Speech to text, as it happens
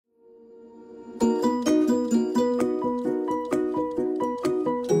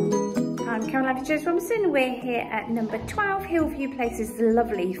I'm Joyce Robinson. We're here at number 12 Hillview Place. This is a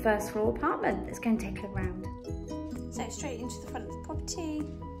lovely first floor apartment. Let's go and take a look around. So straight into the front of the property,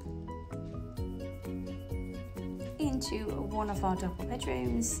 into one of our double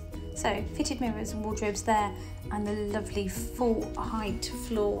bedrooms. So fitted mirrors and wardrobes there, and the lovely full height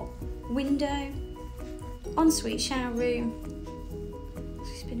floor window, ensuite shower room.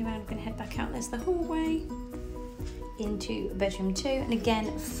 So spin around, we're going to head back out. There's the hallway into bedroom 2, and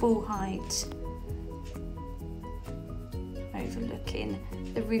again full height, overlooking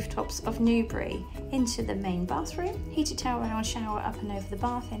the rooftops of Newbury, into the main bathroom, heated towel rail shower up and over the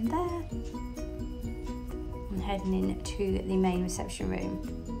bath in there, and heading into the main reception room.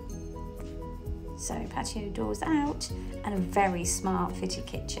 So patio doors out, and a very smart fitted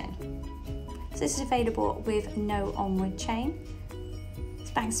kitchen. So this is available with No Onward Chain.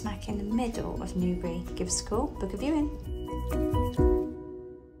 It's bang smack in the middle of Newbury. Give us a call, book a viewing.